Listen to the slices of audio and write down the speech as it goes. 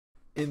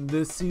In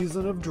this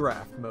season of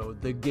Draft Mode,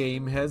 the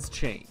game has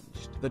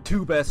changed. The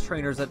two best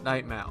trainers at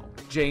Night Owl,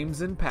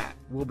 James and Pat,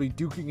 will be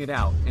duking it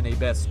out in a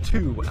best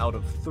 2 out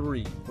of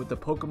 3 with the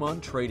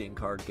Pokemon trading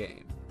card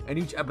game. In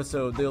each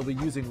episode, they'll be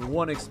using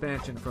one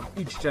expansion from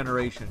each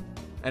generation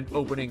and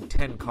opening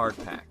 10 card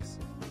packs.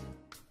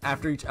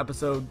 After each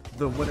episode,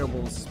 the winner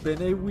will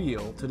spin a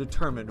wheel to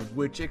determine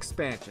which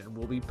expansion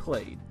will be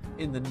played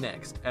in the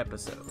next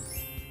episode.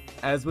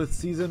 As with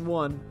Season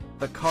 1,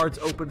 the cards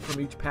opened from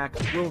each pack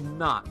will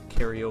not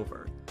carry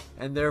over,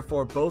 and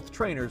therefore both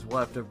trainers will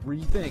have to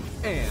rethink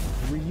and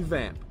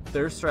revamp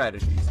their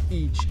strategies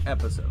each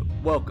episode.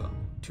 Welcome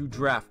to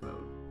Draft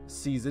Mode,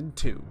 Season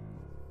 2.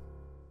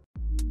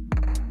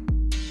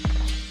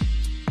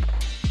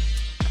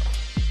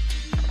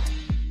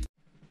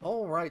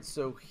 Alright,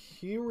 so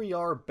here we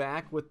are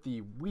back with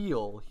the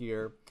wheel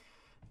here,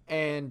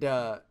 and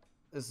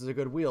this is a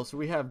good wheel. So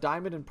we have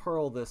Diamond and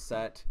Pearl this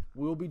set.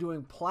 We'll be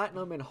doing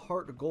Platinum and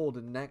Heart Gold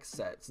in next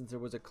set. Since there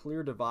was a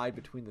clear divide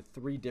between the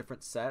 3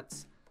 different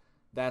sets,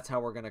 that's how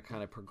we're going to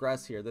kind of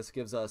progress here. This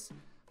gives us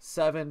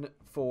 7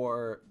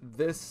 for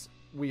this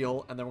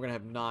wheel, and then we're going to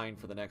have 9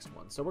 for the next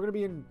one. So we're going to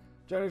be in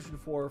Generation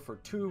 4 for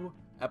 2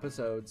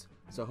 episodes,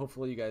 so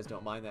hopefully you guys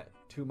don't mind that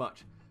too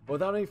much. But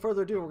without any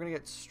further ado, we're going to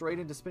get straight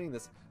into spinning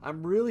this.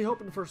 I'm really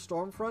hoping for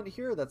Stormfront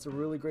here. That's a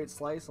really great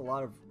slice. A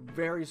lot of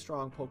very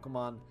strong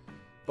Pokemon.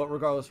 But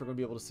regardless, we're going to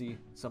be able to see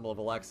some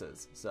level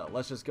X's. So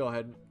let's just go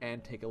ahead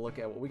and take a look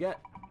at what we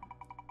get.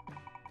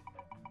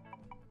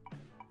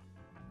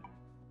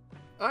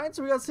 Alright,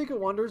 so we got Secret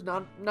Wonders.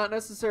 Not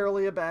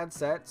necessarily a bad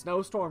set. It's no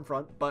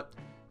Stormfront, but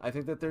I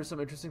think that there's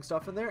some interesting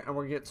stuff in there, and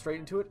we're going to get straight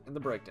into it in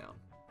the breakdown.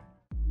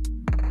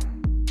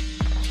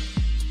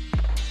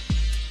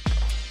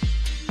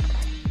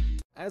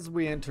 As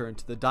we enter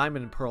into the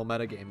Diamond and Pearl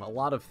metagame, a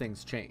lot of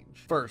things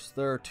change. First,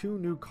 there are 2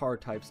 new card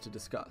types to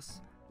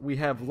discuss. We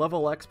have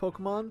Level X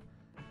Pokemon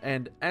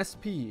and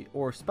SP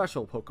or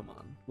Special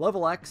Pokemon.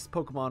 Level X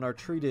Pokemon are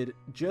treated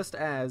just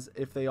as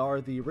if they are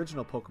the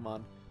original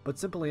Pokemon, but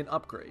simply an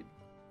upgrade.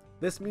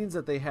 This means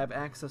that they have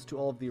access to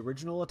all of the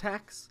original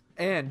attacks,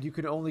 and you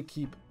can only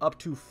keep up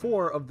to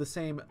 4 of the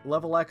same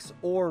Level X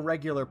or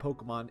regular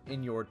Pokemon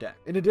in your deck.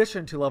 In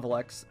addition to Level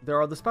X,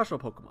 there are the Special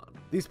Pokemon.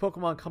 These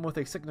Pokemon come with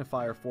a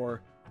signifier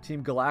for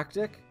Team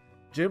Galactic,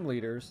 Gym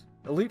Leaders,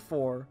 Elite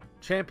Four,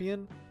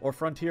 Champion, or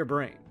Frontier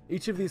Brain.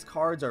 Each of these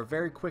cards are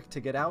very quick to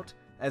get out,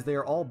 as they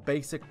are all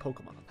basic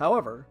Pokemon.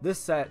 However, this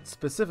set,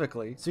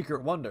 specifically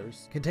Secret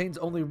Wonders, contains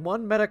only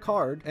 1 meta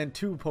card and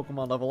 2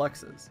 Pokemon Level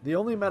X's. The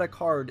only meta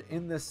card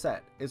in this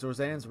set is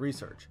Roseanne's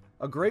Research,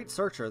 a great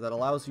searcher that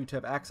allows you to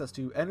have access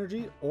to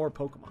energy or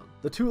Pokemon.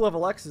 The 2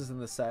 Level X's in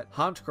this set,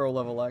 Honchkrow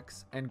Level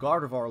X and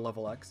Gardevoir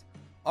Level X,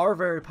 are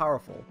very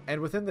powerful, and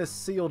within this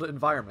sealed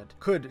environment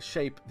could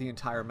shape the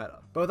entire meta.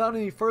 But without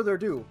any further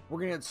ado, we're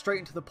going to get straight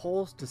into the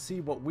polls to see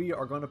what we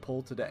are going to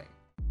pull today.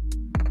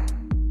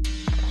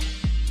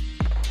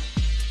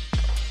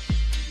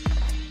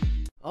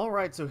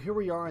 Alright, so here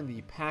we are in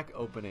the pack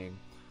opening.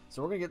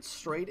 So we're going to get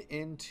straight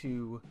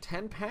into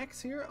 10 packs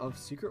here of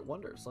Secret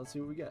Wonders. Let's see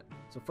what we get.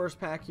 So first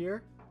pack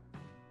here.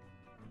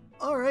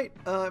 Alright,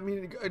 I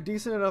mean, a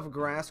decent enough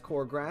grass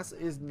core. Grass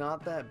is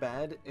not that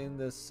bad in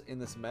this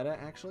meta,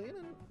 actually, and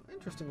an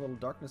interesting little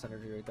darkness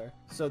energy right there.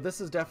 So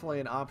this is definitely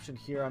an option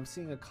here. I'm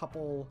seeing a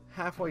couple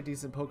halfway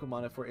decent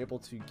Pokemon if we're able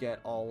to get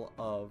all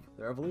of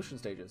their evolution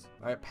stages.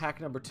 Alright, pack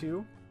number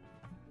 2.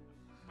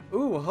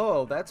 Ooh,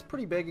 ho, that's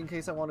pretty big in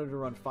case I wanted to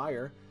run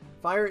Fire.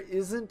 Fire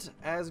isn't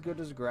as good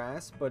as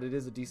Grass, but it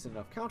is a decent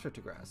enough counter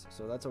to Grass,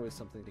 so that's always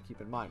something to keep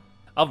in mind.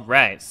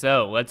 Alright,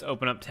 so let's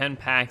open up 10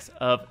 packs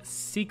of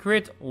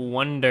Secret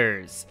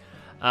Wonders.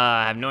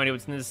 I have no idea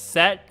what's in this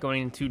set,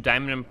 going into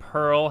Diamond and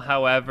Pearl.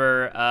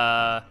 However,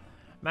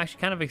 I'm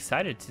actually kind of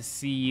excited to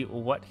see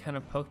what kind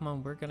of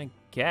Pokemon we're going to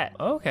get.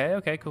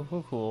 Okay,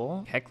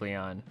 cool.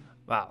 Kecleon.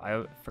 Wow,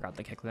 I forgot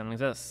that Kecleon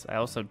exists. I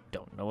also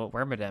don't know what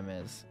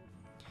Wormadam is.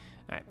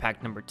 Alright,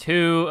 pack number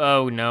 2.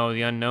 Oh no,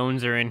 the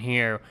unknowns are in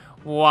here.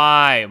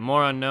 Why?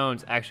 More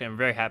unknowns. Actually, I'm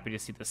very happy to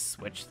see the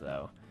Switch,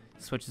 though.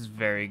 Switch is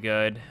very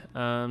good.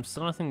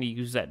 Still nothing to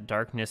use that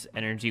darkness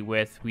energy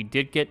with. We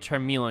did get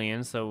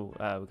Charmeleon, so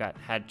we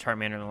had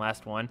Charmander in the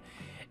last one.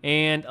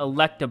 And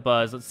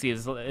Electabuzz. Let's see,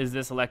 is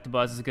this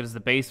Electabuzz as good as the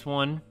base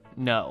one?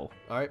 No.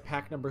 Alright,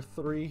 pack number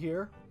 3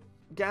 here.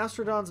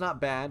 Gastrodon's not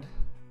bad.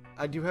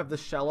 I do have the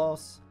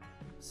Shellos,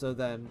 so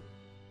then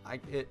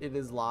it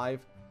is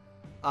live.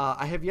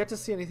 I have yet to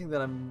see anything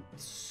that I'm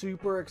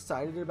super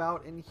excited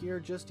about in here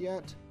just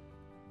yet.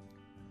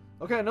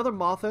 Okay, another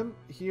Mothim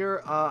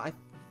here. I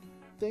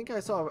think I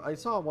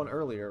saw one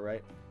earlier,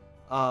 right?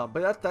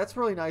 But that's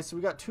really nice. So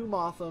we got 2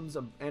 Mothims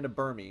and a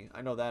Burmy.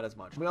 I know that as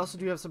much. We also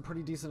do have some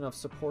pretty decent enough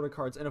supported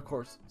cards, and of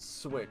course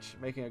Switch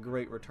making a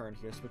great return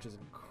here. Switch is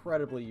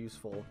incredibly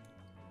useful.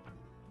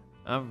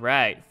 All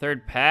right,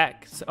 third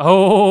pack.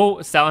 Oh,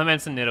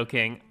 Salamence and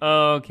Nidoking.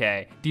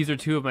 Okay, these are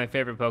 2 of my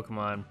favorite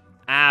Pokemon.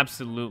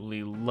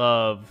 Absolutely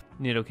love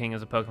Nidoking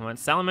as a Pokemon.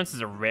 Salamence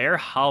is a rare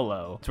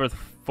holo. It's worth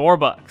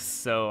 $4,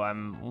 so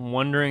I'm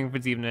wondering if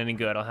it's even any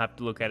good. I'll have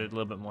to look at it a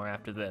little bit more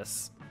after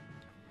this.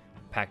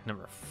 Pack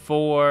number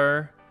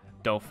 4,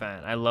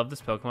 Dauphin. I love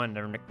this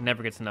Pokemon.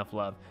 Never gets enough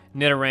love.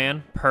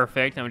 Nidoran,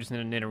 perfect. Now we just need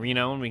a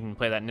Nidorino, and we can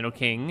play that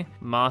Nidoking.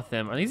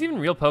 Mothim. Are these even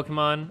real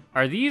Pokemon?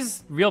 Are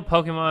these real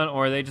Pokemon,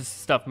 or are they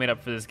just stuff made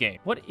up for this game?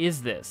 What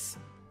is this?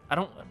 I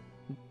don't...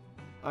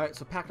 All right,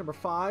 so pack number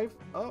 5.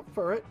 Oh,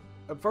 Furret.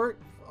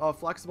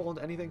 Flexible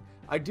into anything.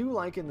 I do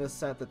like in this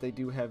set that they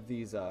do have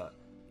these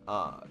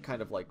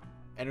kind of like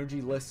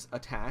energy-less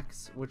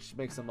attacks, which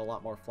makes them a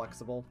lot more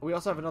flexible. We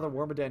also have another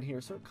Wormadam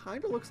here, so it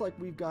kind of looks like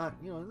we've got,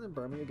 you know, and then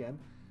Burmy again.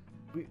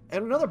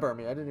 And another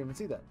Burmy, I didn't even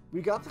see that.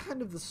 We got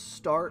kind of the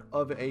start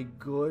of a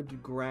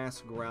good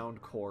grass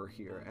ground core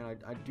here, and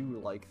I do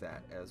like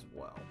that as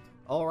well.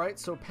 All right,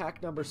 so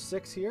pack number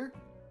 6 here.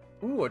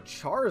 Ooh, a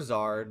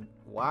Charizard.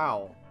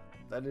 Wow,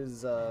 that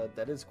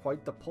is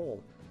quite the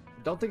pull.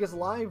 Don't think it's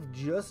live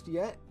just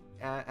yet,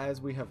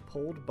 as we have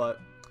pulled, but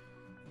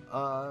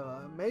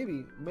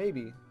maybe.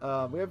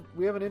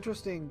 We have an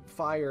interesting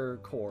fire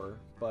core,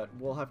 but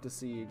we'll have to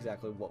see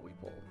exactly what we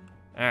pull.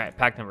 All right,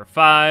 pack number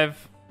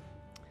 5.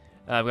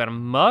 We've got a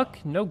Muck,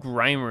 no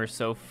Grimer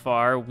so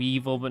far.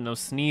 Weevil, but no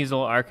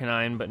Sneasel.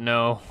 Arcanine, but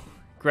no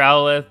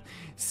Growlithe.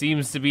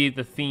 Seems to be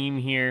the theme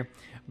here.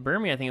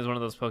 Burmy, I think, is one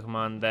of those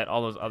Pokemon that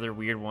all those other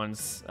weird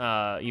ones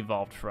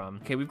evolved from.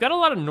 Okay, we've got a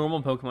lot of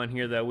normal Pokemon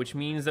here, though, which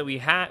means that we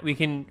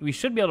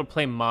should be able to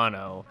play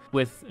mono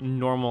with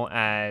normal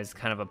as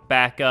kind of a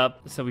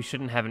backup, so we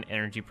shouldn't have an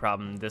energy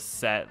problem this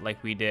set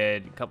like we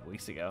did a couple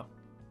weeks ago.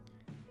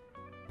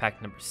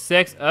 Pack number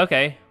 6.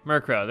 Okay,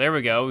 Murkrow. There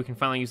we go. We can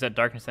finally use that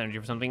Darkness Energy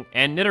for something.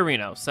 And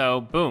Nidorino.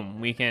 So, boom.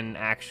 We can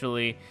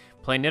actually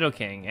play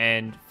Nidoking.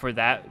 And for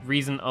that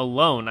reason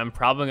alone, I'm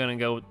probably going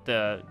to go with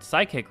the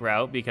Psychic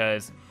route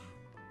because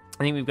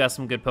I think we've got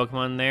some good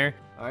Pokemon there.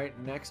 All right,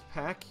 next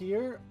pack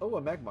here. Oh,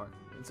 a Magmar.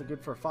 It's a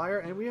good for fire.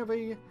 And we have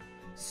a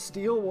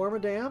Steel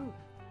Wormadam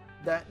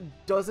that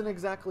doesn't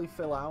exactly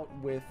fill out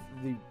with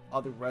the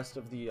other rest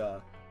of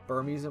the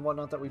Burmies and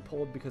whatnot that we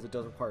pulled because it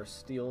does require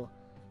Steel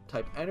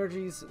type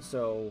energies,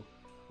 so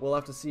we'll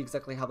have to see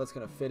exactly how that's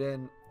going to fit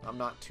in. I'm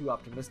not too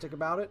optimistic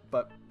about it,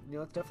 but you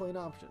know, it's definitely an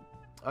option.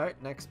 All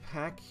right, next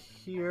pack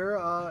here.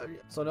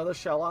 So another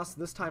Shellos.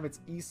 This time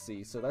it's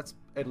EC, so that's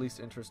at least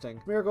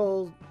interesting.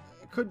 Miracle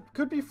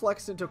could be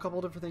flexed into a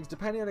couple different things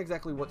depending on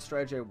exactly what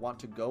strategy I want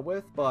to go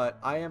with, but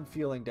I am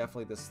feeling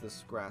definitely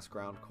this grass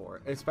ground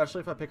core,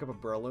 especially if I pick up a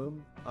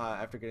Breloom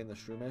after getting the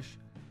Shroomish.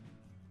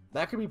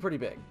 That could be pretty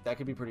big.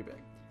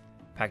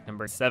 Pack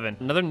number 7.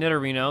 Another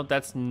Nidorino.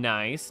 That's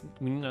nice.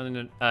 We need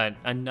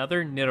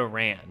another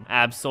Nidoran.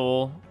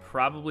 Absol.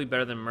 Probably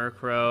better than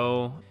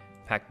Murkrow.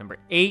 Pack number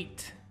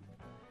 8.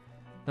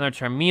 Another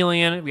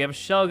Charmeleon. We have a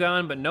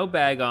Shelgon, but no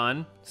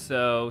Bagon.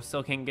 So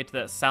still can't get to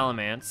that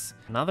Salamence.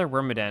 Another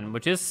Wormadam,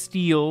 which is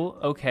Steel.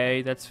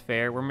 Okay, that's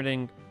fair.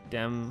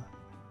 Wormadam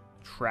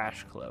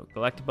Trash Cloak.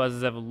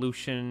 Electabuzz's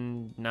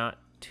evolution. Not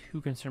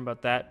too concerned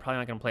about that. Probably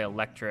not going to play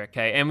Electric.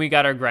 Okay, and we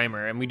got our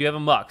Grimer, and we do have a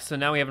Muck, so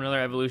now we have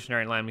another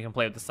evolutionary line we can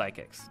play with the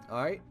Psychics.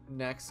 All right,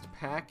 next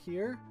pack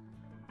here.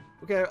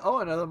 Okay,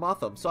 oh, another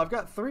Mothim. So I've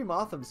got 3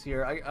 Mothims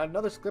here.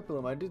 Another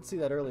Skiploom. I did see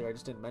that earlier. I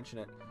just didn't mention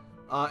it.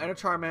 And a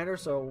Charmander,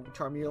 so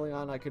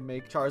Charmeleon, I could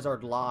make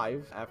Charizard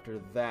live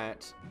after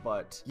that.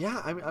 But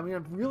yeah, I mean,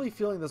 I'm really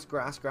feeling this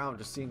grass ground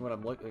just seeing what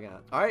I'm looking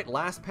at. All right,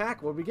 last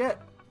pack. What do we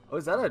get? Oh,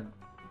 that's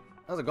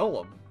a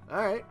Golem.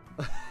 All right.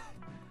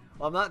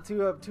 Well, I'm not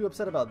too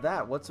upset about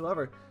that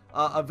whatsoever.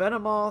 A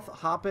Venomoth,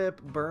 Hoppip,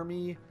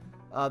 Burmy,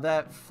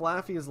 that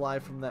Flaffy is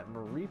live from that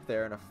Mareep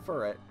there, and a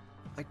Furret.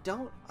 I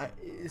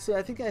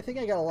think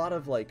I got a lot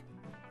of like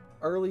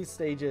early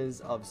stages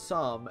of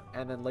some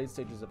and then late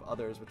stages of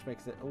others, which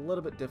makes it a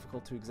little bit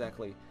difficult to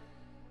exactly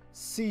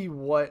see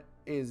what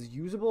is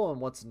usable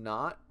and what's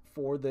not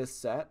for this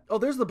set. Oh,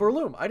 there's the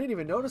Breloom. I didn't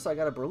even notice I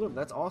got a Breloom.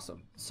 That's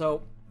awesome.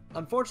 So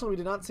unfortunately, we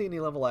did not see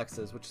any level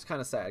X's, which is kind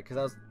of sad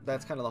because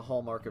that's kind of the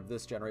hallmark of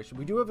this generation.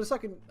 We do have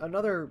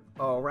another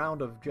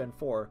round of Gen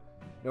 4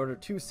 in order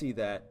to see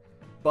that,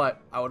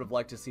 but I would have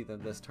liked to see them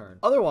this turn.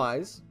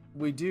 Otherwise,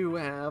 we do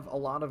have a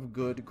lot of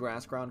good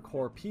grass ground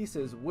core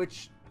pieces,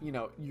 which, you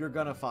know, you're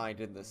gonna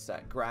find in this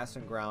set. Grass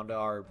and ground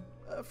are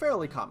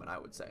fairly common, I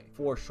would say,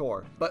 for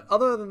sure. But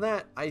other than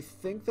that, I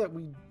think that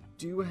we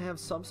do have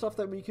some stuff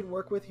that we can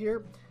work with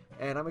here.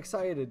 And I'm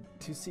excited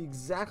to see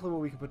exactly what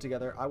we can put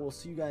together. I will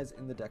see you guys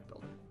in the deck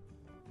builder.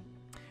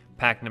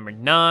 Pack number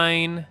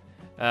 9.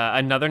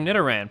 Another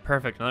Nidoran.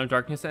 Perfect. Another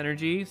Darkness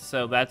Energy.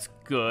 So that's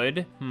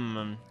good.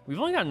 We've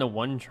only gotten to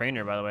 1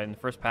 trainer, by the way, in the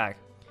first pack.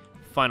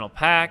 Final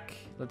pack.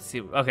 Let's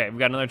see. Okay, we've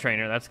got another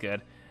trainer. That's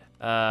good.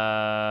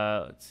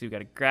 Let's see. We've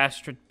got a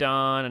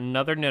Gastrodon.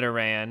 Another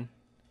Nidoran.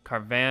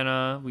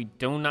 Carvanha. We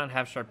do not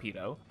have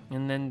Sharpedo.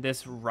 And then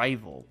this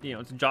Rival. You know,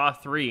 it's Jaw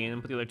 3, and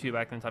then put the other 2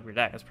 back on top of your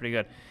deck. That's pretty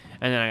good.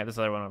 And then I got this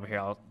other one over here.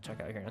 I'll check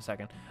out here in a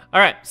second. All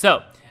right,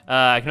 so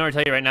I can already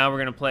tell you right now we're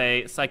going to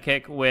play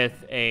Psychic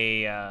with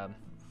a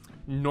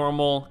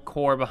normal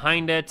core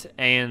behind it,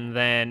 and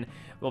then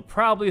we'll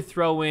probably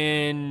throw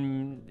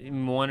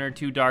in 1 or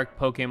 2 dark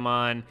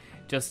Pokemon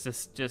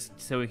just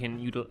so we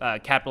can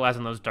capitalize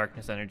on those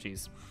darkness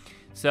energies.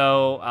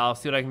 So I'll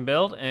see what I can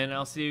build, and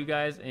I'll see you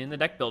guys in the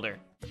deck builder.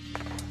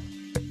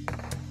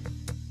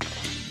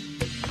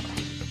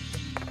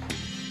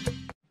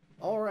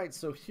 Alright,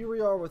 so here we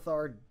are with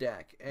our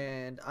deck,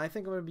 and I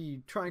think I'm going to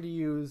be trying to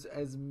use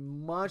as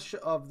much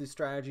of the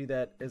strategy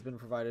that has been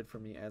provided for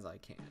me as I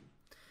can.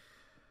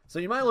 So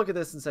you might look at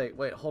this and say,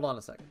 wait, hold on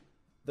a second.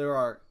 There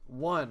are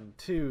 1,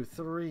 2,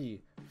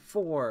 3,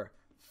 4,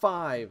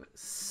 5,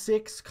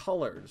 6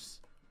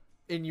 colors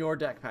in your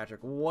deck,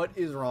 Patrick. What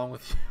is wrong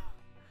with you?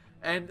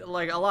 And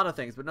like a lot of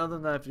things, but none of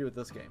them that have to do with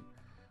this game.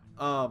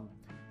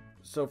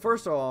 So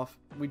first off,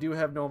 we do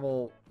have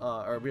normal,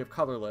 or we have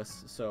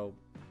colorless, so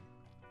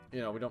you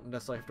know, we don't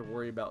necessarily have to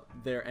worry about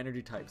their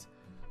energy types.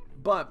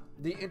 But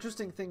the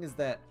interesting thing is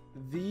that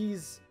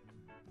these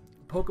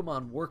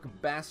Pokemon work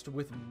best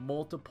with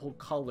multiple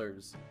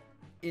colors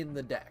in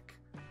the deck,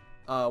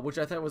 which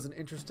I thought was an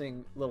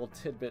interesting little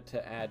tidbit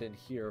to add in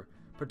here,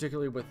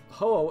 particularly with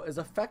Ho-Oh is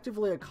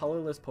effectively a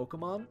colorless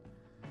Pokemon,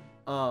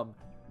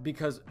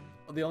 because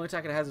the only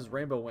attack it has is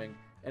Rainbow Wing,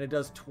 and it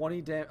does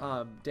 20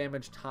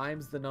 damage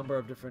times the number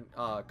of different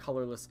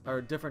colorless or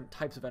different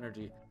types of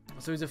energy.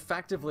 So he's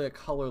effectively a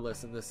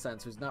colorless in this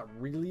sense. He's not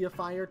really a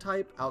fire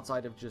type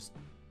outside of just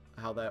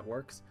how that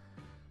works.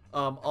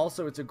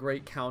 Also, it's a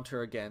great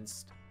counter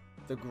against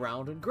the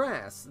ground and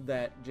grass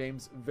that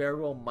James very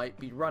well might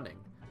be running.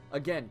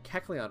 Again,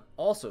 Kecleon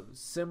also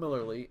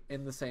similarly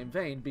in the same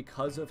vein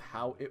because of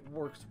how it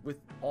works with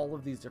all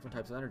of these different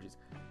types of energies.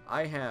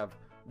 I have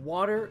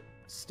water,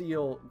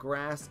 steel,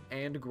 grass,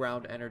 and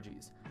ground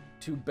energies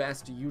to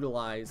best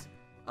utilize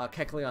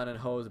Kecleon and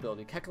Ho-Oh's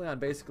ability. Kecleon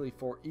basically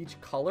for each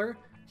color,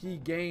 he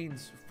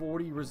gains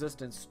 40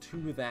 resistance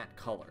to that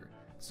color.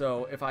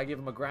 So if I give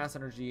him a grass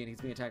energy and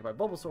he's being attacked by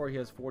Bulbasaur, he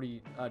has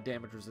 40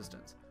 damage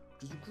resistance,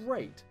 which is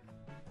great.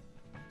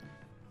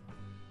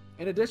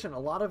 In addition, a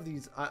lot of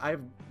these,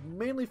 I've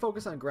mainly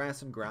focused on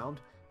grass and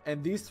ground,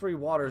 and these 3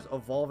 waters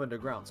evolve into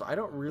ground. So I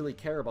don't really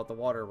care about the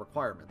water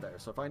requirement there.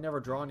 So if I never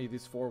draw any of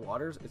these 4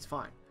 waters, it's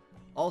fine.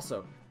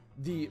 Also,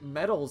 the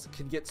metals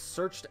can get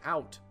searched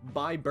out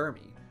by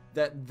Burmy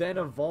that then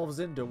evolves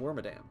into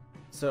Wormadam.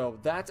 So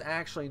that's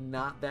actually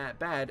not that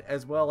bad,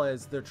 as well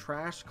as their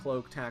Trash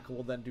Cloak tackle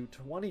will then do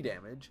 20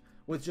 damage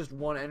with just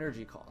 1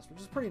 energy cost, which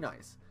is pretty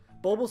nice.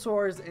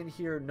 Bulbasaur is in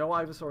here, no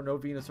Ivysaur, no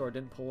Venusaur,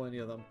 didn't pull any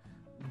of them,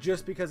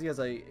 just because he has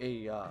a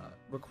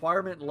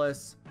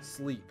requirement-less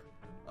sleep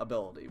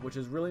ability, which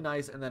is really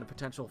nice, and then a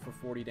potential for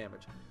 40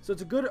 damage. So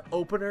it's a good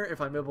opener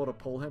if I'm able to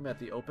pull him at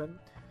the open.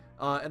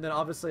 And then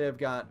obviously I've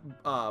got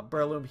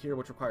Breloom here,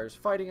 which requires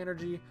fighting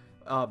energy,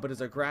 but is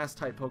a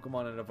grass-type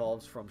Pokemon and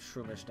evolves from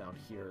Shroomish down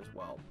here as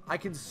well. I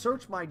can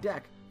search my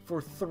deck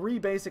for 3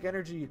 basic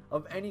energy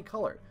of any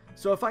color.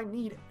 So if I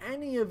need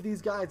any of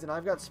these guys and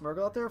I've got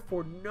Smeargle out there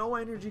for no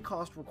energy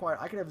cost required,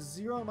 I can have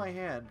 0 in my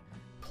hand,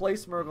 play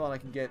Smeargle, and I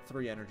can get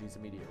 3 energies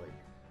immediately.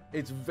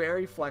 It's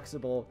very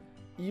flexible,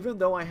 even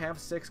though I have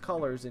 6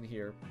 colors in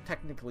here,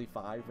 technically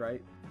 5,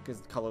 right?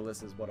 Because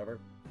colorless is whatever.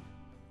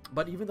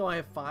 But even though I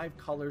have 5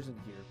 colors in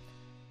here,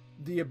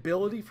 the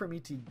ability for me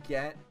to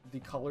get the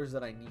colors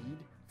that I need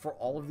for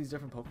all of these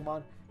different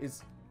Pokemon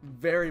is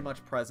very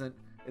much present.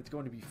 It's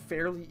going to be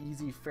fairly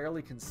easy,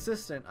 fairly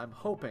consistent, I'm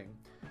hoping.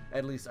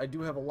 At least I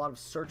do have a lot of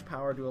search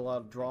power, do a lot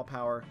of draw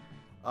power,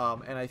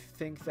 and I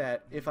think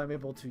that if I'm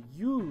able to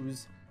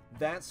use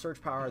that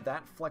search power,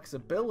 that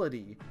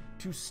flexibility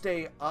to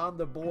stay on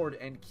the board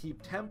and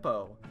keep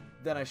tempo,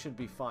 then I should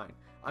be fine.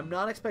 I'm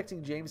not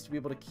expecting James to be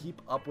able to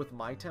keep up with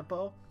my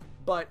tempo,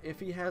 but if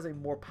he has a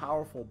more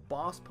powerful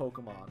boss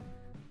Pokemon,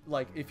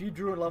 like if you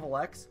drew a level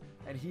X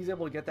and he's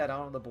able to get that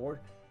out on the board,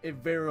 it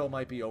very well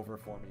might be over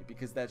for me,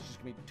 because that's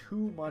just going to be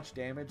too much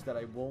damage that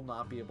I will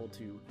not be able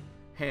to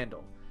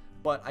handle.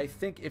 But I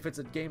think if it's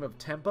a game of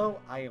tempo,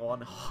 I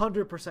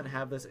 100%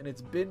 have this, and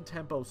it's been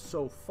tempo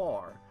so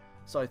far,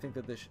 so I think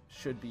that this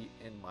should be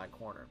in my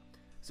corner.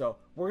 So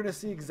we're going to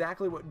see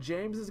exactly what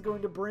James is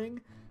going to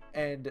bring,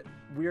 and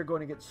we are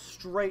going to get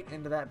straight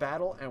into that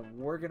battle, and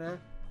we're going to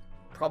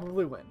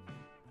probably win.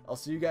 I'll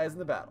see you guys in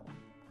the battle.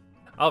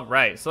 All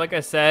right, so like I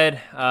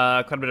said,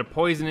 quite a bit of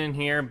poison in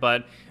here,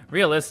 but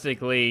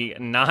realistically,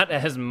 not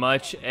as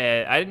much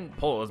as, I didn't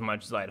pull as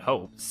much as I'd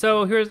hoped.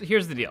 So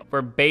here's the deal.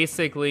 We're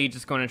basically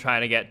just going to try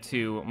to get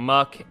to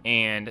Muck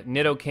and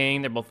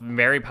Nidoking. They're both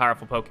very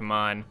powerful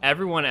Pokemon.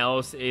 Everyone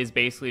else is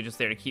basically just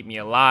there to keep me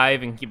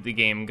alive and keep the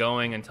game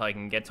going until I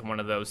can get to one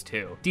of those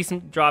 2.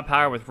 Decent draw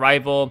power with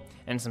Rival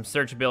and some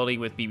search ability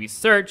with BB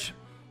Search.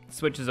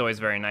 Switch is always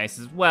very nice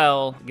as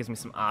well. It gives me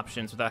some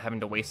options without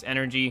having to waste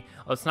energy.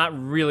 Well, it's not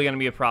really going to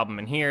be a problem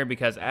in here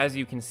because, as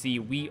you can see,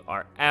 we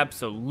are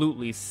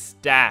absolutely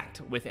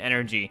stacked with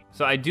energy.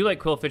 So I do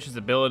like Quillfish's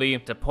ability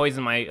to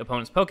poison my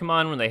opponent's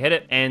Pokemon when they hit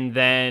it. And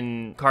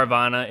then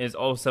Carvanha is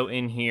also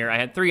in here. I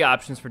had 3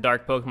 options for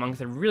dark Pokemon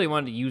because I really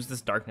wanted to use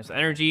this darkness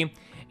energy.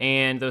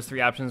 And those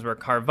 3 options were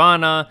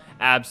Carvanha,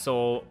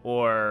 Absol,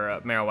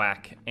 or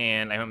Marowak.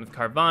 And I went with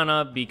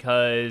Carvanha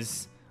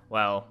because,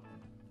 well,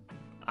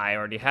 I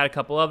already had a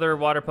couple other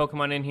water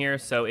Pokemon in here,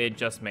 so it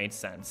just made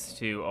sense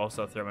to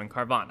also throw in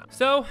Carvana.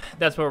 So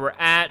that's where we're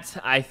at.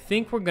 I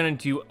think we're gonna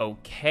do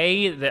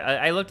okay.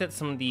 I looked at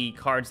some of the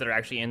cards that are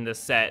actually in this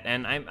set,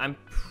 and I'm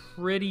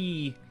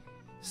pretty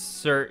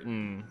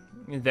certain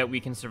that we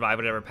can survive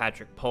whatever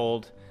Patrick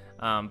pulled,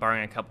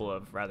 barring a couple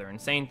of rather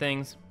insane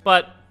things.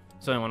 But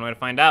there's only one way to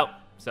find out,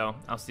 so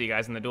I'll see you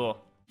guys in the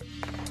duel.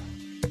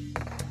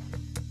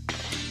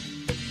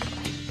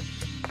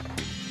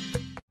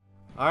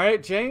 All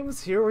right,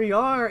 James, here we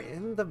are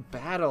in the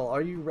battle.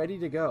 Are you ready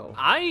to go?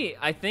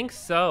 I think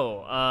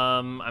so.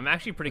 I'm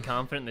actually pretty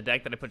confident in the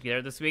deck that I put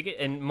together this week,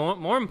 and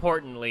more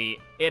importantly,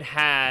 it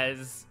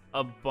has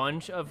a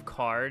bunch of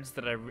cards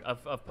that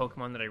of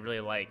Pokemon that I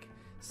really like.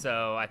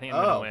 So I think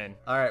I'm gonna win.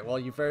 All right, well,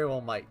 you very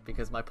well might,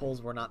 because my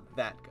pulls were not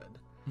that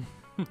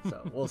good.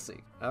 So we'll see.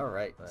 All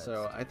right,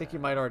 so I think you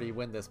might already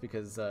win this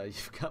because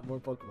you've got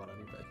more Pokemon on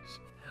your bench.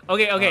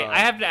 Okay, I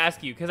have to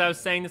ask you, because I was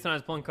saying this when I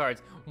was pulling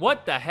cards.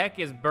 What the heck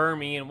is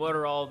Burmy, and what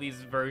are all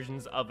these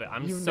versions of it?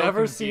 You've so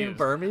never confused. seen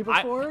Burmy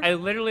before? I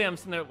literally, I'm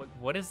sitting there, like,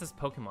 what is this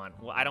Pokemon?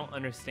 Well, I don't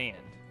understand.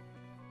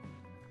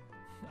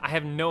 I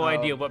have no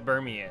idea what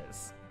Burmy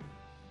is.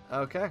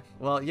 Okay,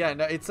 well, yeah,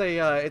 no, it's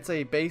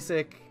a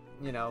basic,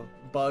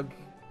 bug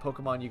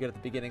Pokemon you get at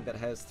the beginning that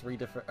has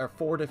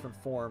 4 different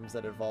forms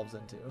that it evolves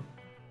into.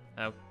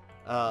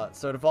 Oh.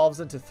 So it evolves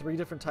into 3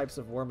 different types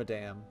of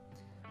Wormadam.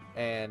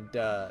 And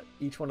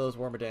each one of those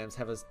Wormadams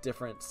have a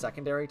different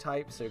secondary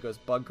type. So it goes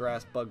Bug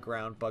Grass, Bug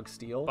Ground, Bug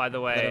Steel. By the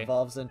way, that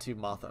evolves into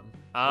Motham.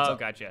 Oh,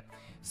 gotcha.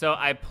 So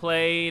I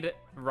played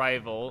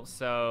Rival.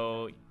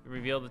 So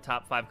reveal the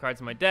top 5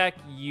 cards in my deck.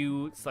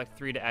 You select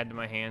 3 to add to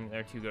my hand. There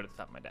are 2 go to the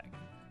top of my deck.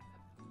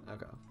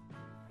 Okay.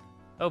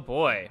 Oh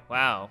boy!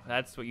 Wow,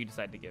 that's what you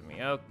decided to give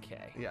me.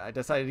 Okay. Yeah, I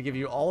decided to give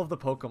you all of the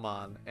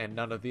Pokemon and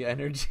none of the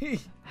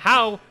energy.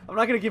 How? I'm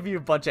not gonna give you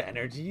a bunch of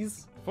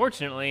energies.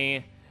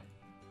 Fortunately,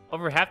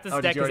 over half this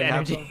deck is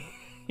energy.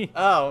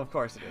 Oh, of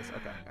course it is.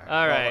 Okay.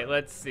 All right,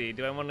 let's see.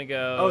 Do I want to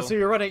go? Oh, so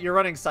you're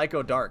running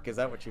Psycho Dark? Is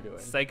that what you're doing?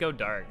 Psycho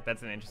Dark.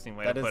 That's an interesting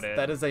way to put it.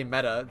 That is a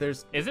meta.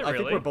 Is it really? I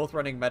think we're both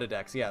running meta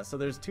decks. Yeah. So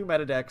there's 2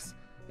 meta decks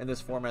in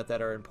this format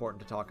that are important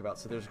to talk about.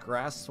 So there's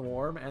Grass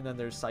Swarm and then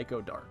there's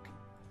Psycho Dark.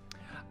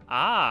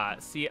 Ah,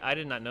 see, I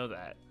did not know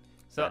that.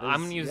 So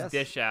I'm gonna use yes.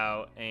 Dish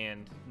Out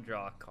and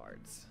draw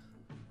cards.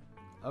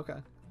 Okay,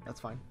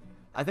 that's fine.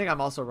 I think I'm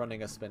also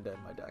running a Spinda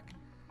in my deck.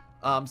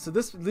 So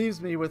this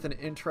leaves me with an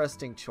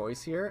interesting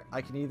choice here.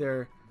 I can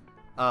either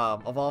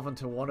evolve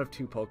into one of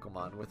 2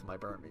 Pokemon with my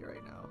Burmy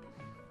right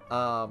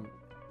now.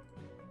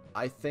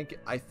 I think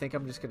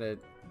I'm just gonna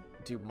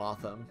do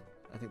Motham.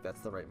 I think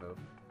that's the right move.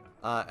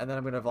 And then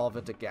I'm gonna evolve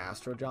into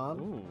Gastrodon.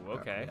 Ooh,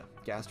 okay.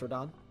 Yeah,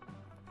 Gastrodon.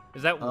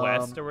 Is that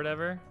West or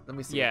whatever? Let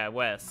me see. Yeah,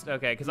 West.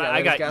 Okay, because yeah,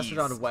 I got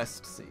Gastrodon East.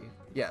 West C.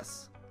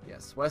 Yes.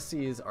 West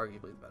C is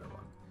arguably the better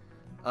one.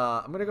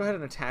 I'm gonna go ahead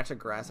and attach a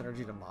Grass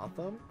Energy to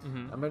Motham.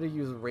 I'm gonna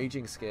use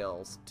Raging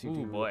Scales to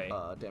do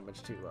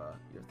damage to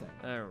your thing.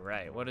 All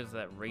right, what does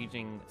that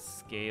Raging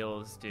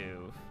Scales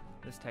do?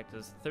 This tech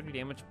does 30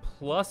 damage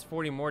plus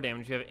 40 more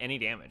damage if you have any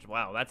damage.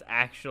 Wow, that's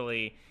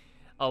actually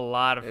a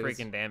lot of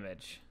freaking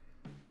damage.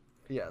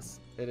 Yes,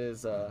 it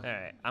is. All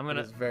right, it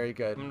is very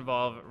good. I'm gonna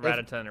evolve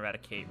Rattata and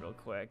Eradicate real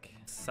quick.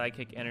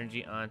 Psychic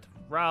Energy onto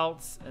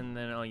Routes, and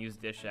then I'll use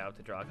Dish Out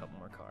to draw a couple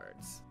more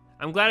cards.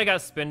 I'm glad I got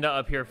Spinda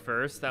up here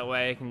first. That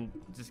way I can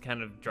just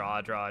kind of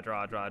draw.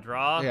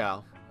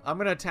 Yeah, I'm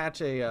gonna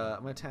attach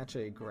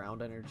a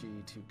Ground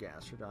Energy to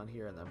Gastrodon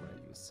here, and then I'm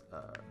gonna use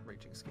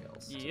Raging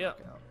Scales.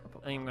 Yep.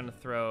 I'm gonna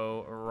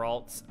throw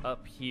Ralts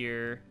up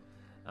here.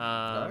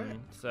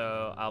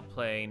 So I'll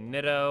play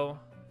Nitto.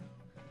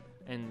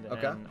 And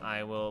then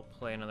I will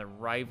play another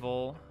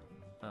Rival.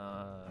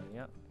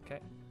 Yeah, okay.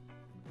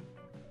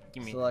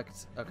 Give me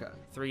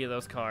 3 of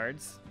those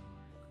cards.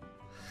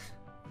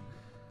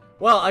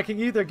 Well, I can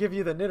either give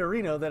you the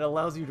Nidorino that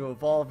allows you to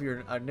evolve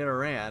your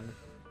Nidoran,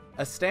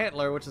 a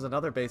Stantler, which is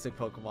another basic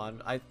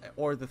Pokemon,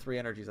 or the 3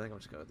 energies. I think I'm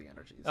just going to go with the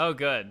energies. Oh,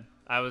 good.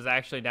 I was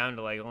actually down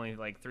to only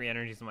 3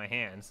 energies in my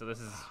hand, so this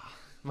is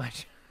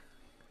much.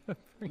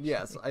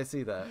 Yes, I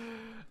see that.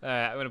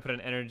 I'm going to put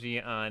an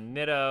energy on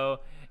Nitto.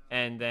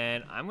 And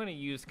then I'm going to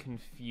use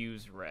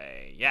Confuse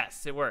Ray.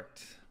 Yes, it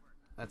worked.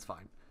 That's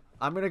fine.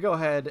 I'm going to go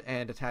ahead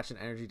and attach an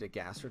energy to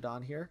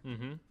Gastrodon here.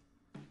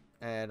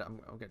 And I'm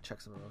going to check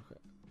something real quick.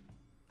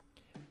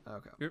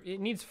 Okay. It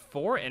needs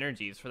 4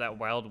 energies for that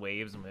Wild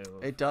Waves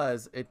move. It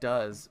does.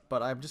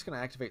 But I'm just going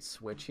to activate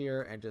Switch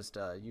here and just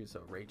use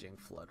a Raging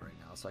Flood right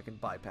now so I can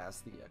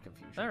bypass the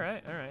confusion. All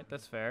right.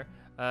 That's fair.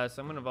 So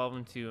I'm going to evolve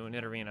into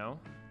Nidorino.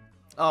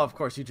 Oh, of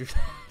course you drew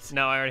that.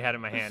 No, I already had it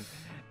in my hand.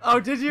 Oh,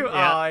 did you?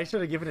 Yeah. Oh, I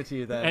should have given it to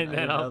you then. And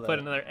then I'll put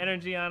another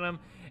energy on him,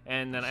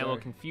 and then I will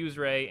Confuse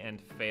Ray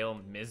and fail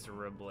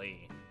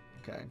miserably.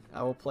 Okay,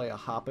 I will play a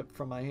Hoppip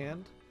from my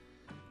hand,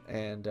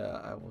 and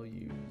I will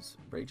use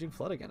Raging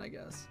Flood again, I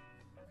guess,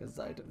 because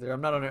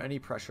I'm not under any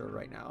pressure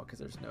right now because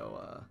there's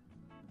no,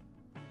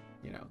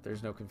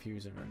 there's no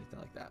confusion or anything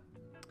like that.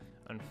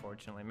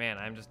 Unfortunately, man,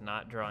 I'm just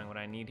not drawing what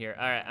I need here.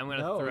 All right, I'm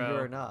gonna No, throw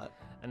you're not.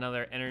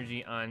 Another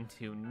energy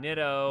onto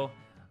Nitto.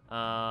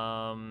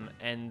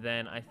 And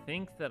then I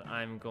think that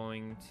I'm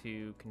going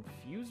to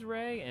Confuse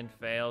Ray and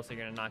fail, so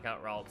you're going to knock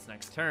out Ralts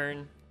next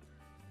turn.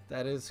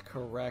 That is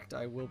correct.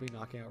 I will be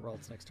knocking out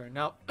Ralts next turn.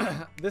 Now,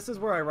 this is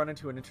where I run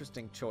into an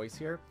interesting choice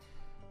here.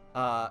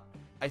 I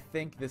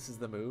think this is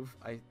the move.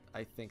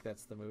 I think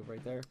that's the move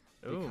right there.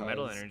 Ooh,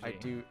 Metal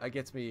Energy. It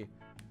gets me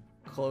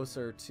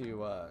closer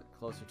to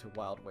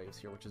Wild Waves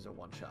here, which is a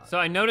one-shot. So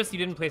I noticed you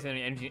didn't place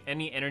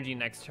any energy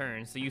next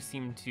turn, so you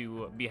seem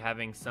to be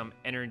having some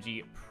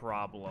energy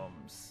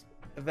problems.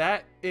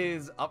 That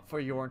is up for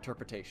your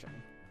interpretation.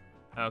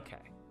 Okay,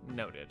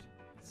 noted.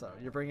 So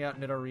you're bringing out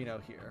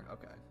Nidorino here.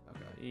 Okay.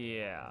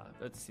 Yeah,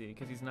 let's see,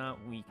 because he's not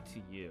weak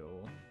to you.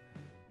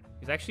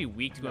 He's actually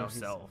weak to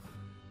himself.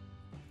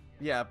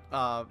 Yeah,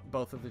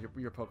 both of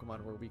your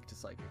Pokemon were weak to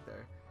Psychic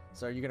there.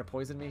 So are you going to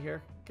poison me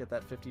here? Get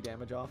that 50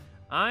 damage off?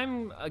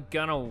 I'm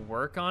gonna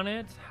work on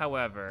it,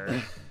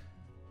 however...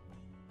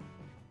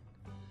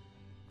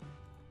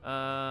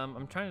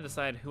 I'm trying to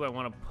decide who I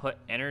want to put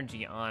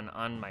energy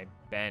on my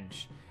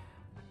bench.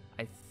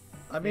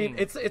 I mean,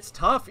 it's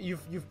tough.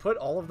 You've put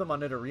all of them on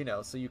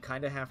Nidorino, so you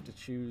kind of have to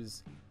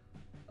choose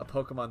a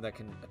Pokemon that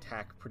can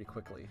attack pretty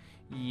quickly.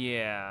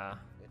 Yeah.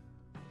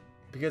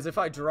 Because if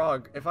I draw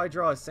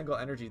a single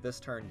energy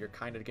this turn, you're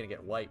kind of gonna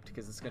get wiped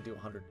because it's gonna do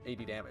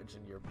 180 damage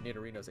and your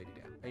Nidorino's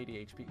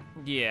 80 HP.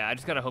 Yeah, I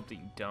just gotta hope that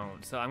you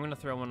don't. So I'm gonna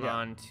throw one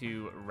on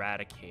to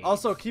Eradicate.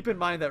 Also, keep in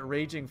mind that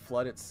Raging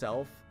Flood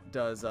itself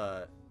does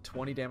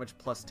 20 damage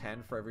plus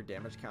 10 for every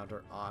damage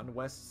counter on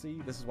West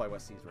C. This is why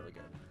West C is really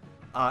good.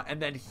 And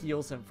then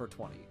heals him for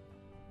 20.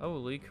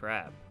 Holy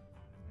crap.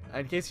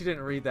 In case you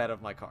didn't read that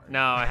of my card.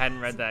 No, I hadn't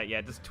read that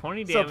yet. Just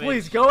 20 damage. So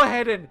please go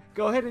ahead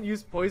and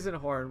use Poison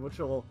Horn, which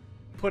will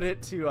put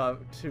it to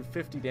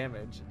 50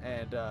 damage.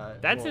 And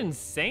that's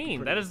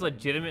insane. That is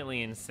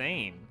legitimately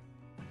insane.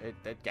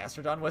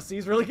 Gastrodon West C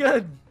is really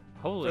good.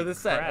 Holy for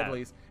this crap. set at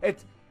least.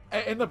 It's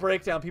in the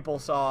breakdown. People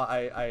saw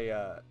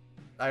I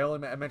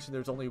mentioned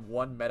there's only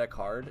one meta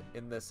card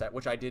in this set,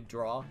 which I did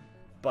draw,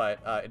 but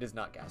it is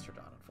not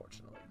Gastrodon,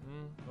 unfortunately.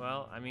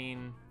 Well, I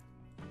mean,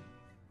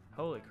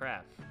 holy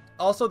crap.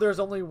 Also, there's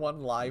only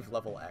one live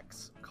level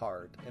X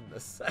card in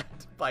this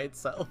set by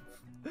itself,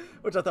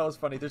 which I thought was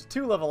funny. There's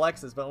 2 level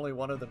X's, but only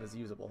one of them is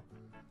usable.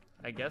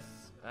 I guess,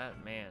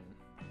 man.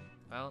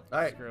 Well, all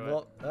right, screw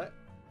well,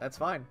 that's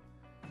fine.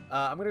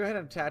 I'm going to go ahead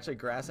and attach a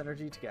Grass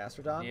Energy to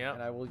Gastrodon,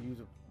 and I will use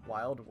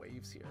Wild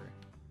Waves here.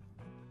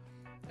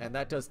 And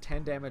that does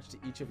 10 damage to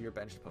each of your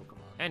benched Pokemon.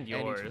 And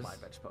yours. And each of my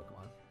benched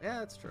Pokemon. Yeah,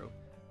 that's true.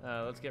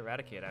 Let's get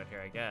Eradicate out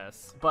here, I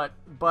guess. But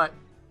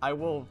I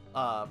will,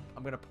 I'm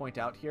going to point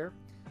out here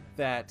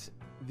that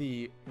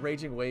the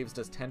Raging Waves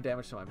does 10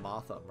 damage to my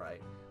Mothim,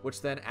 right?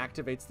 Which then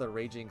activates the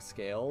Raging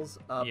Scales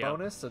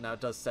bonus, so now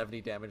it does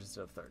 70 damage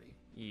instead of 30.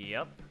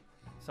 Yep.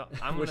 So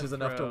I'm which is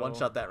enough to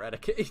one-shot that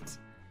Eradicate.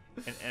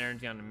 An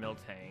energy on the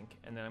Miltank,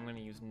 and then I'm going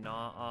to use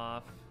Gnaw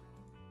off.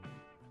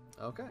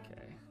 Okay.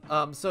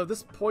 So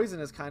this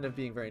poison is kind of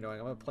being very annoying.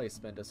 I'm going to play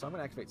Spinda, so I'm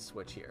going to activate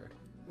Switch here.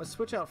 I'm going to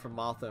switch out from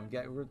Mothim,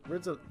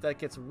 that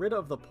gets rid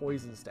of the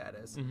poison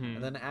status,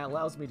 and then it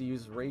allows me to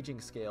use Raging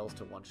Scales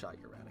to one-shot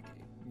your Eradicate.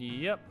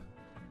 Yep.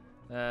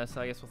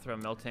 So I guess we'll throw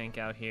Miltank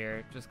out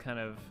here, just kind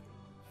of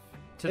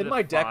in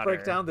my deck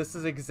breakdown, this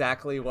is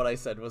exactly what I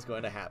said was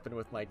going to happen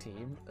with my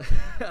team.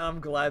 I'm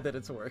glad that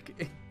it's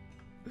working.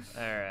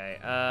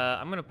 Alright,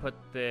 I'm going to put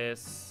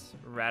this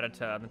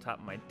Rattata on the top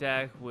of my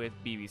deck with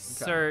BB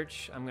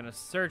Search. I'm going to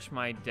search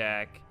my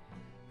deck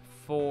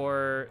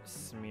for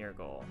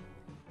Smeargle.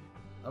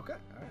 Okay,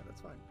 alright,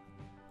 that's fine.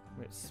 I'm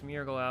going to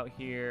Smeargle out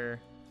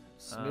here.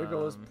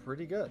 Smeargle is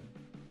pretty good.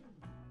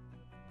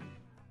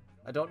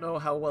 I don't know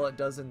how well it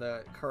does in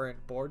the current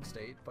board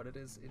state, but it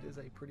is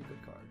a pretty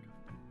good card.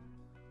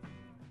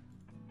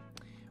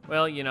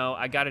 Well, you know,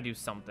 I got to do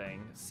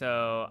something.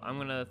 So I'm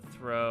going to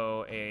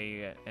throw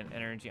an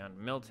energy on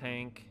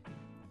Miltank.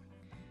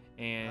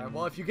 And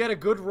well, if you get a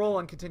good roll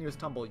on Continuous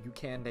Tumble, you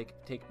can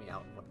take me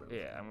out in one move.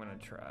 Yeah, I'm going to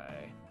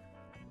try.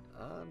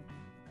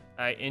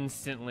 I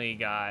instantly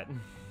got...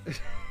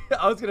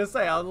 I was going to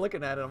say, I was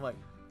looking at it, I'm like,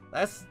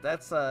 that's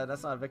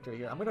not a victory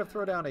here. I'm going to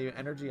throw down an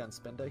energy on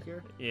Spinda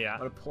here. Yeah. I'm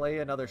going to play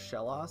another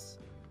Shellos.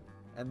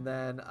 And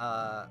then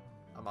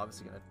I'm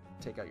obviously going to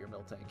take out your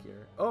Miltank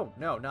here. Oh,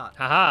 no, not.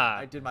 Haha.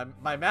 I did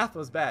my math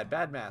was bad.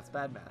 Bad math.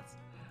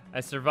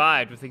 I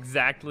survived with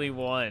exactly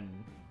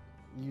 1.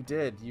 You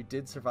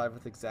did survive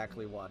with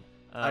exactly 1.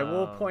 I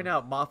will point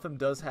out Mothim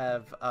does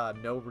have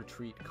no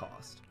retreat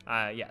cost.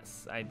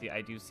 Yes, I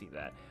do see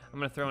that. I'm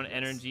going to throw an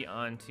energy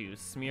onto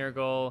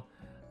Smeargle,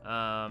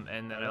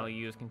 and then I'll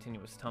use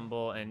Continuous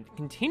Tumble and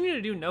continue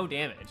to do no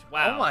damage.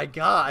 Wow. Oh my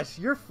gosh,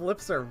 your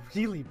flips are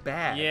really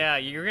bad. Yeah,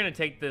 you're going to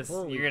take this.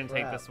 Holy you're going to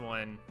take crap. this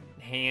one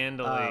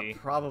handily.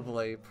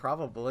 Probably.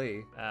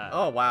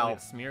 Oh wow.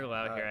 With Smeargle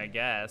out here, I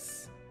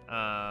guess.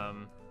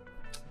 Man.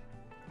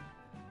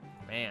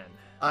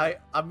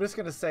 I'm just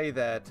gonna say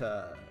that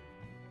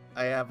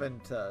I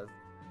haven't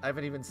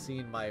even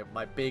seen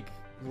my big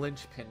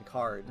linchpin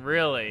card.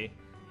 Really?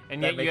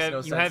 And that yet makes you no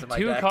have sense in my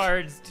two deck.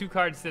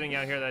 cards sitting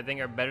out here that I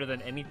think are better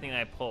than anything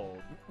I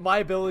pulled. My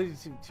ability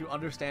to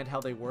understand how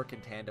they work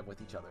in tandem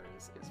with each other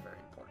is very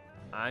important.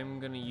 I'm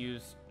gonna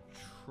use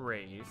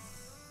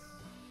Trace.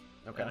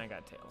 Okay. And I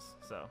got Tails.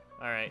 So,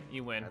 all right,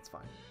 you win. That's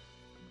fine.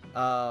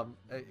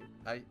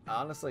 I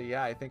honestly,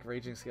 yeah, I think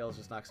Raging Scales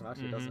just knocks him out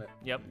here, doesn't it?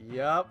 Yep.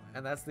 Yep,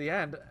 and that's the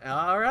end.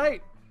 All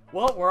right.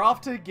 Well, we're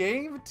off to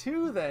game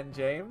 2 then,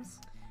 James.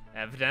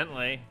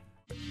 Evidently.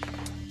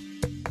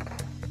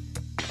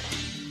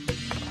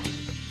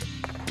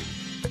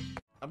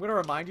 I'm going to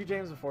remind you,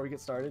 James, before we get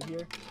started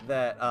here,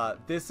 that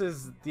this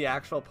is the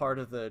actual part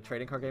of the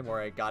trading card game where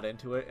I got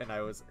into it and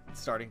I was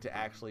starting to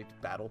actually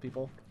battle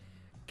people.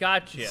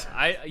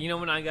 Gotcha. You know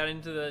when I got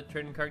into the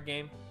trading card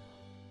game?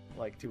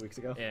 Like 2 weeks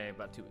ago? Yeah,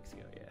 about 2 weeks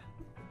ago,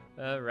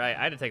 yeah. All right,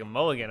 I had to take a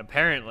mulligan,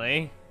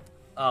 apparently.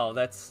 Oh,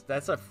 that's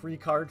a free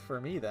card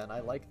for me then. I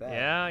like that.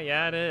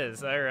 Yeah, it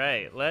is. All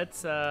right,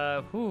 let's,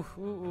 oof.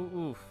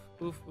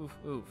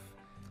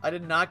 I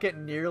did not get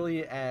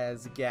nearly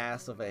as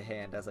gas of a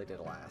hand as I did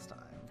last time.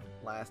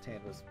 Last hand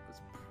was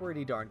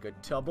pretty darn good.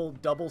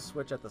 Double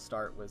switch at the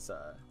start was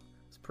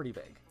pretty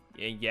big.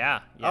 Yeah.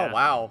 Oh,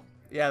 wow.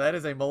 Yeah, that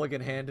is a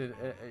mulligan hand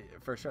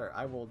for sure.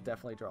 I will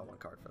definitely draw 1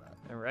 card for that.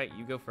 All right,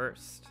 you go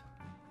first.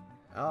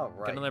 All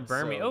right. Get another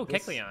Burmy. So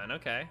Kecleon,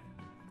 okay.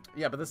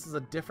 Yeah, but this is a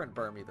different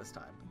Burmy this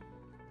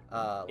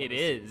time. It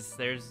is.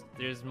 There's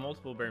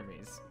multiple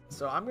Burmies.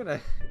 So I'm gonna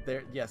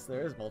yes,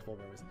 there is multiple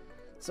Burmies.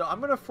 So I'm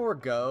gonna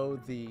forego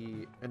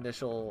the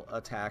initial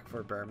attack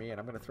for Burmy, and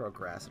I'm gonna throw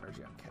Grass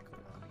Energy on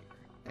Kecleon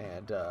here.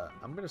 And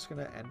I'm just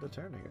gonna end the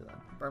turn here then.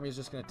 Burmy's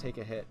just gonna take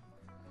a hit,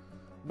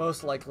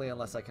 most likely,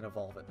 unless I can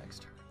evolve it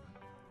next turn.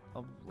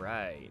 All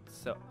right.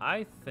 So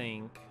I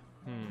think,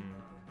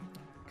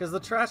 Because the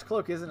Trash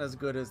Cloak isn't as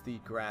good as the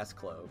Grass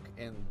Cloak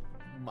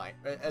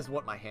as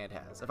what my hand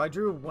has. If I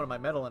drew one of my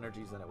Metal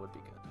Energies, then it would be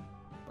good.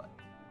 But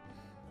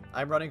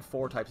I'm running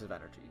 4 types of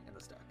energy in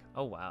this deck.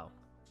 Oh wow.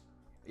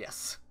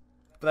 Yes.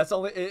 But that's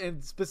only,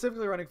 and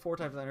specifically running 4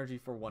 types of energy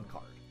for 1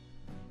 card.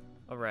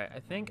 All right.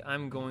 I think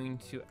I'm going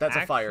to That's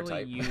actually a fire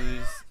type.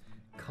 use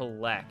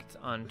Collect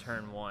on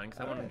turn 1 because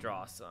I want to Alright.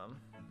 draw some.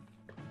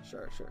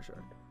 Sure.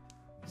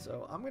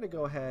 So I'm going to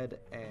go ahead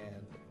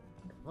and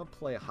I'm going to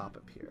play a Hop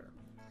Up here.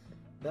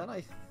 Then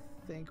I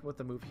think what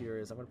the move here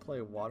is I'm going to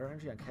play Water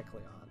Energy on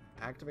Kecleon.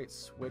 Activate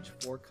Switch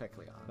for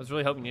Kecleon. I was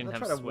really hoping you didn't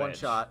have try to Switch.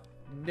 one-shot.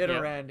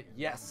 Nidoran,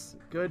 yes.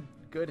 Good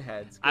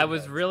heads. I good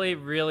was heads.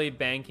 really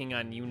banking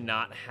on you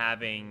not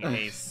having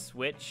a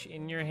Switch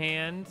in your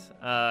hand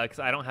because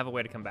I don't have a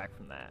way to come back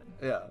from that.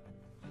 Yeah.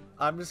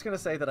 I'm just going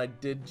to say that I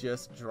did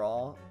just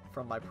draw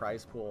from my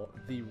prize pool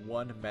the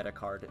 1 meta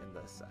card in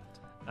this set.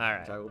 All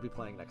right. Which I will be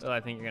playing next So time. I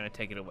think you're gonna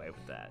take it away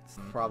with that.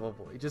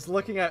 Probably. Just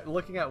looking at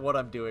what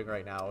I'm doing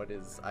right now, it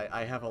is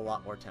I have a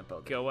lot more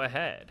tempo. Go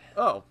ahead.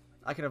 Oh,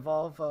 I can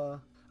evolve.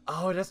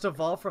 Oh, it has to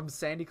evolve from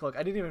Sandy Cloak.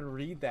 I didn't even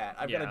read that.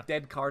 I've got Yeah. a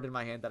dead card in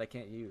my hand that I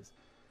can't use.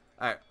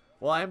 All right.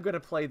 Well, I am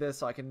gonna play this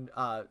so I can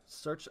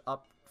search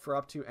up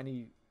to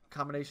any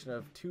combination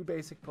of 2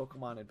 basic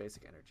Pokemon and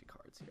basic energy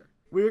cards here.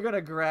 We're gonna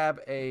grab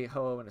a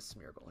Ho-Oh and a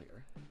Smeargle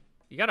here.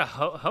 You got a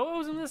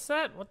Ho-Ohs in this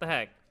set? What the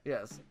heck?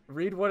 Yes.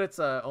 Read what its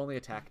only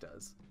attack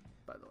does,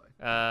 by the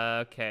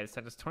way. Okay, this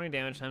set does 20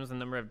 damage times the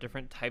number of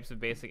different types of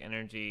basic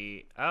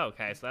energy. Oh,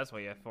 okay, so that's why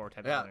you have 4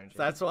 types Yeah, of energy.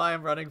 that's why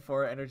I'm running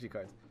 4 energy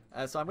cards.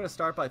 So I'm going to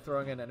start by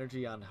throwing an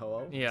energy on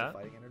Ho-Oh. Yeah. It's a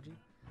fighting energy.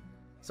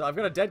 So I've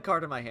got a dead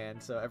card in my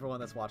hand, so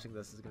everyone that's watching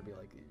this is going to be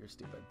like, you're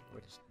stupid,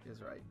 which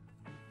is right.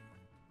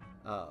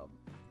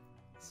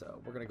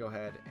 So we're going to go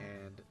ahead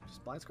and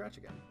just Blind Scratch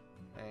again.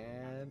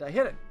 And I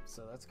hit it,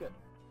 so that's good.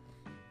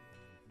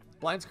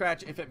 Blind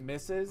Scratch, if it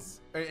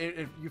misses, or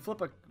if you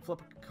flip a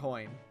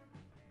coin,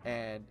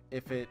 and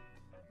if it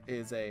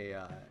is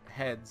a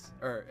heads,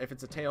 or if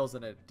it's a tails,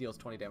 then it deals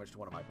 20 damage to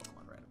one of my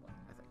Pokemon randomly,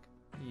 I think.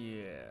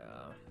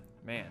 Yeah.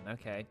 Man,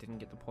 okay, didn't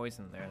get the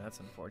poison there. That's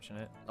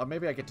unfortunate. Or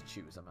maybe I get to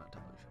choose. I'm not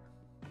entirely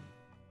sure.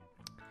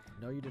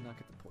 No, you did not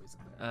get the poison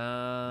there.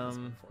 That's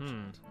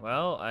unfortunate.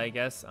 Well, I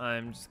guess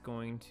I'm just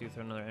going to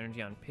throw another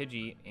energy on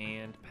Pidgey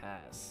and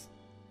pass.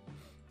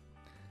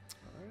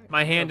 Alright,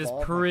 My I'm gonna hand is evolve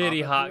my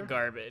pretty Hop-Up hot here.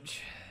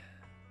 garbage.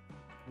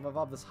 I'm gonna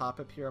evolve this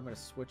Hop Up here. I'm gonna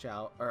switch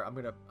out, or I'm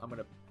gonna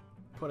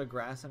put a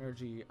Grass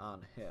Energy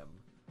on him,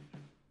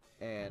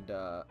 and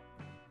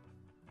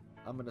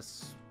I'm gonna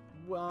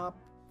swap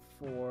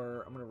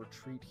for. I'm gonna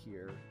retreat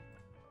here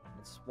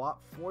and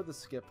swap for the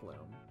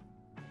Skiploom.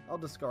 I'll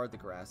discard the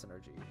Grass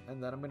Energy,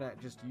 and then I'm gonna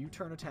just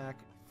U-turn attack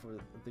for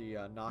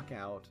the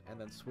knockout, and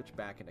then switch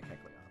back into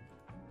Kecleon.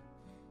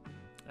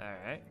 All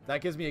right.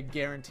 That gives me a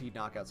guaranteed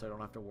knockout, so I don't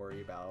have to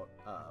worry about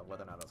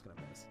whether or not I was gonna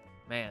miss.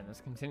 Man,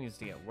 this continues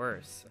to get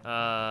worse.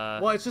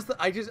 Well, it's just that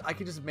I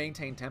can just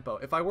maintain tempo.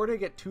 If I were to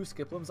get 2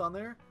 Skiplooms on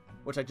there,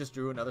 which I just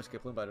drew another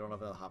Skiploom, but I don't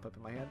have a Hop Up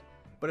in my hand.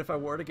 But if I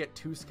were to get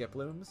 2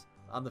 Skiplooms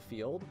on the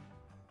field,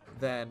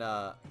 then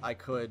I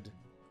could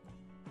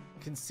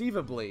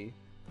conceivably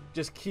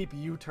just keep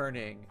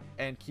U-turning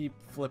and keep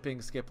flipping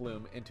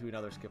Skiploom into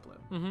another Skiploom.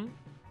 Mm-hmm.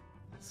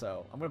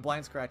 So I'm gonna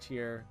Blind Scratch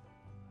here.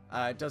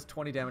 It does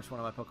 20 damage to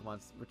one of my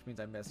Pokemons, which means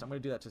I missed. I'm going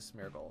to do that to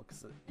Smeargle,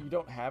 because you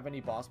don't have any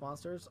boss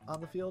monsters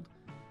on the field,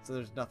 so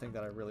there's nothing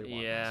that I really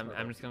want. Yeah,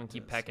 I'm just going to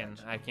keep pecking.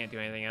 I can't do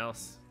anything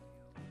else.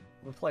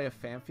 I'm going to play a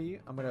Phanpy.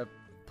 I'm going to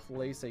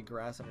place a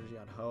Grass Energy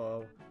on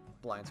Ho-Oh.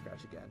 Blind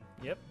Scratch again.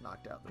 Yep.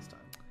 Knocked out this time.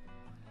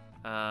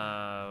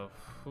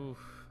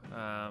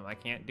 I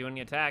can't do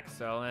any attacks,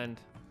 so I'll end.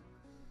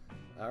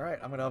 All right,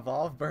 I'm going to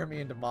evolve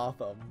Burmy into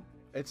Mothim.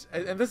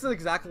 And this is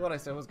exactly what I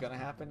said was going to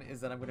happen, is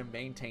that I'm going to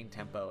maintain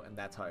tempo, and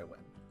that's how I win.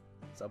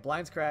 So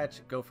Blind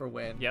Scratch, go for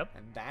win. Yep.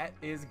 And that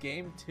is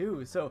game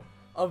 2. So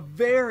a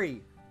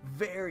very,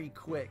 very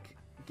quick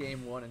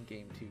game 1 and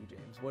game 2,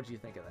 James. What do you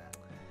think of that?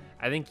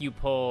 I think you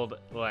pulled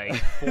like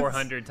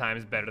 400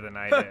 times better than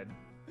I did.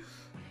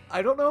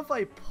 I don't know if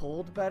I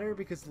pulled better,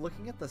 because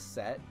looking at the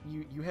set,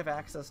 you have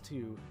access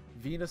to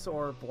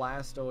Venusaur,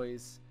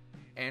 Blastoise,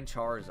 and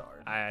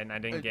Charizard. And I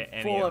didn't get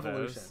any full of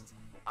evolutions. those.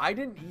 I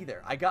didn't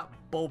either. I got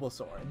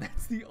Bulbasaur, and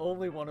that's the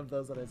only one of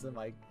those that is in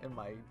my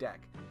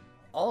deck.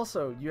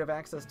 Also, you have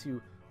access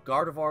to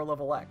Gardevoir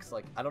level X.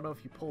 Like, I don't know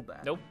if you pulled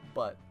that. Nope.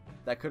 But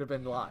that could have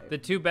been live. The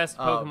two best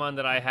Pokemon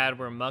that I had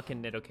were Muck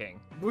and Nidoking.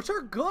 Which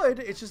are good.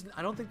 It's just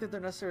I don't think that they're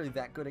necessarily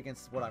that good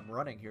against what I'm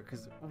running here,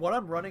 because what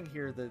I'm running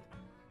here,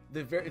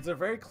 it's a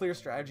very clear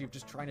strategy of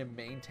just trying to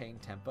maintain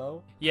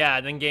tempo. Yeah,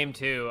 then game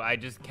 2, I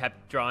just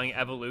kept drawing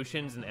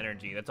evolutions and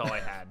energy. That's all I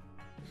had.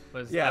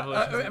 Was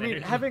evolutions and energy.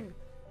 Having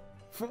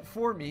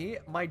for me,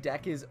 my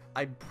deck is,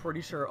 I'm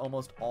pretty sure,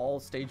 almost all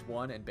stage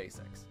 1 and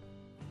basics.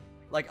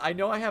 Like, I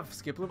know I have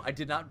Skiploom. I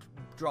did not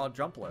draw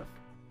Jumplift,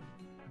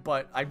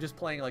 but I'm just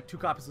playing like 2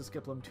 copies of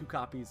Skiploom, 2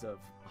 copies of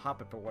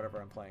Hoppip or whatever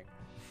I'm playing.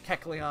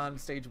 Kecleon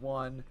stage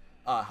 1,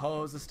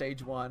 Ho-Oh's a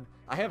stage 1.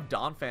 I have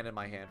Donphan in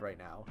my hand right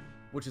now,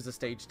 which is a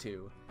stage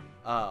 2.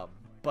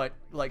 But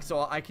like,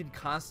 so I can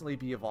constantly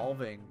be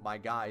evolving my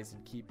guys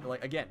and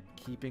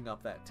keeping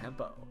up that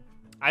tempo.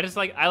 I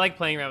like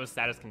playing around with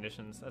status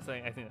conditions.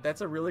 I think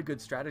that's a really good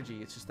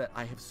strategy. It's just that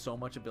I have so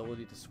much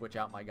ability to switch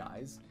out my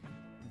guys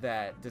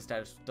that the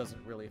status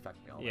doesn't really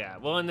affect me all. Yeah.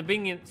 Well, in the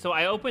beginning, so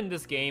I opened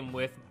this game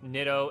with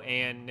Nido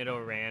and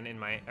Nidoran and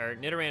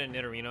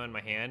Nidorino in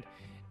my hand.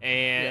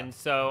 And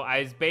so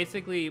I was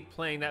basically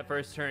playing that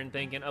first turn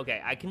thinking,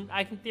 okay, I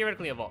can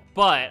theoretically evolve,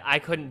 but I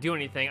couldn't do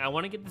anything. I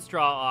want to get this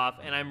draw off,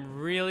 and I'm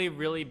really,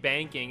 really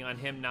banking on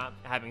him not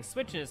having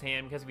Switch in his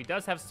hand, because if he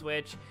does have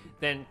Switch,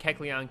 then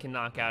Kecleon can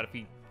knock out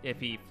if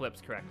he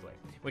flips correctly,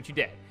 which you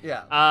did.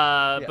 Yeah.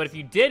 Yes. But if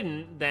you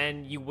didn't,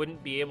 then you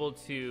wouldn't be able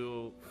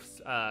to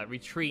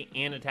retreat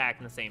and attack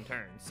in the same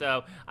turn.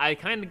 So I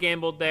kind of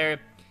gambled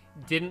there.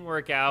 Didn't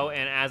work out,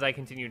 and as I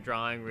continued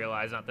drawing,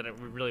 realized not that it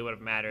really would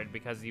have mattered,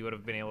 because you would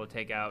have been able to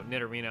take out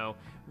Nidorino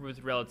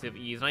with relative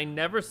ease, and I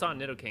never saw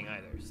Nidoking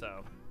either,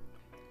 so...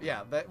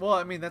 Yeah, well,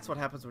 I mean, that's what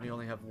happens when you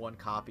only have 1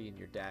 copy in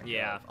your deck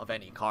of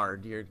any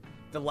card.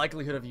 The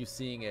likelihood of you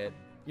seeing it...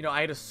 You know,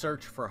 I had to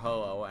search for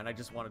Ho-Oh, and I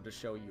just wanted to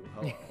show you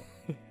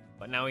Ho-Oh.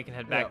 But now we can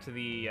head back to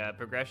the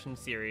progression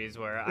series,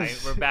 where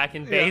we're back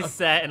in base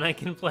set, and I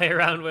can play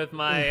around with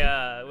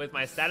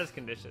my status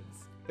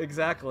conditions.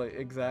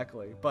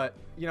 Exactly. But,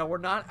 you know, we're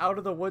not out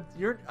of the woods.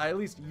 At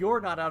least you're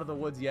not out of the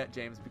woods yet,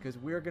 James, because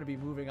we're going to be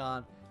moving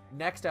on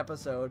next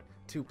episode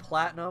to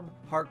Platinum,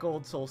 Heart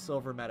Gold, Soul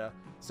Silver meta.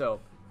 So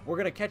we're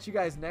going to catch you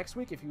guys next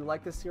week. If you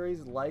like this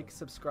series, like,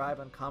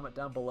 subscribe, and comment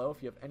down below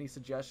if you have any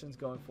suggestions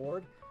going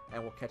forward.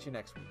 And we'll catch you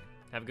next week.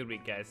 Have a good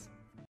week, guys.